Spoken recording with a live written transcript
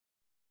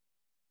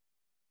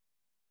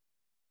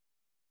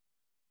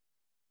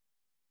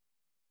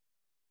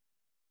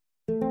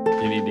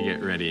You need to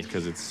get ready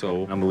because it's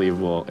so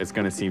unbelievable. It's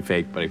gonna seem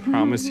fake, but I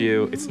promise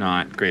you, it's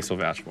not. Grace will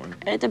vouch for me.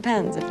 It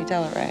depends if you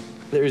tell it right.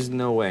 There is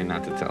no way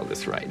not to tell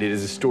this right. It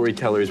is a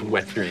storyteller's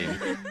wet dream.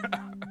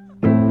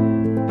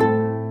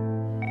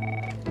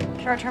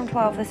 Short term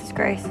 12, this is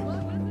Grace.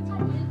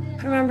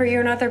 Remember,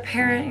 you're not their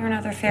parent, you're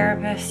not their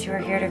therapist. You are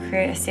here to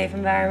create a safe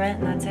environment,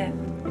 and that's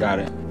it. Got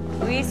it.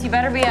 Luis, you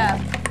better be up.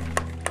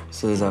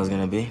 So this is how it's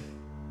gonna be?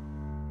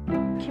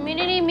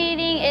 Community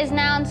meeting is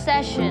now in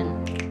session.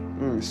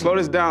 Slow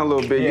this down a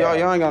little bit. Yeah.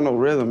 Y'all ain't got no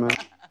rhythm, man.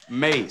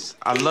 Mace,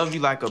 I love you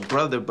like a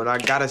brother, but I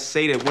gotta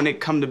say that when it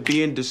come to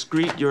being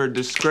discreet, you're a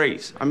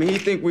disgrace. I mean, he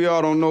think we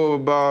all don't know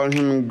about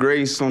him and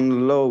Grace on the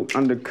low,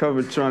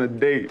 undercover trying to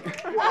date. I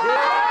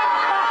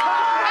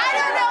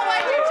don't know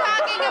what you're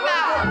talking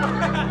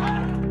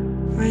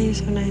about. Why are you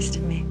so nice to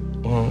me?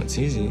 Well, it's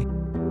easy.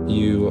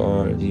 You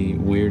are the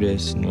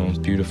weirdest,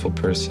 most beautiful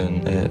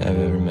person that I've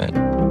ever met.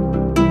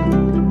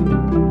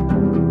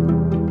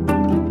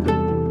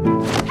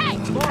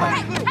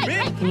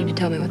 You need to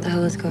tell me what the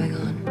hell is going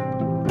on.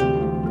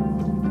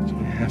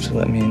 You have to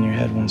let me in your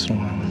head once in a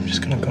while. I'm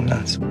just gonna go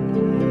nuts.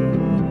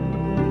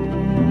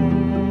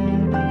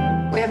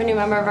 We have a new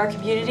member of our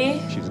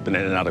community. She's been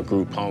in and out of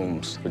group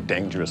homes for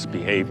dangerous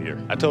behavior.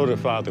 I told her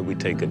father we'd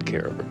take good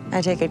care of her.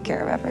 I take good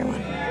care of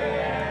everyone.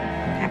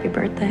 Happy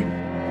birthday.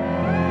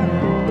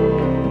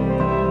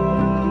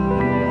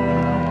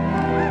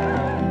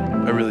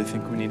 I really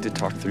think we need to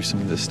talk through some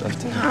of this stuff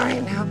tonight. All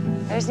right, now.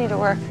 I just need to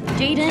work.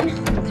 Jaden,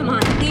 come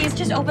on, please,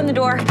 just open the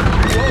door.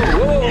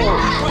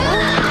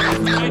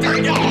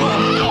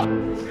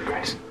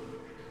 Grace,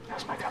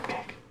 how's my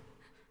cupcake?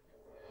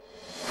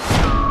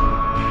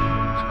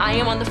 I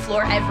am on the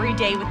floor every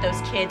day with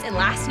those kids, and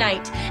last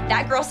night,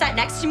 that girl sat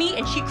next to me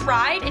and she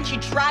cried and she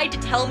tried to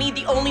tell me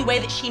the only way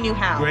that she knew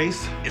how.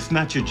 Grace, it's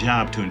not your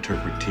job to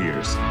interpret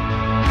tears.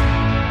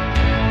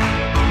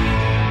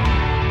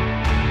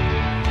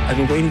 I've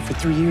been waiting for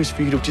 3 years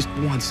for you to just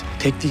once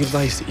take the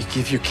advice that you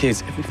give your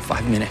kids every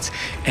 5 minutes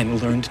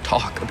and learn to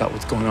talk about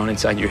what's going on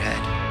inside your head.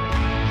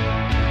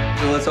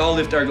 So let's all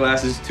lift our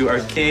glasses to our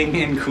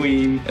king and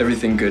queen.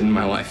 Everything good in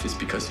my life is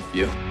because of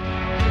you.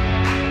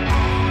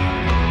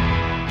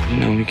 You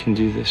know we can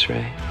do this,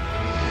 right?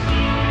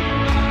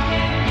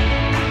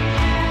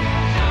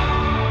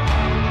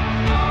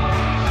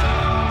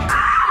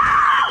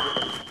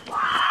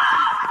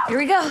 Here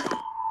we go.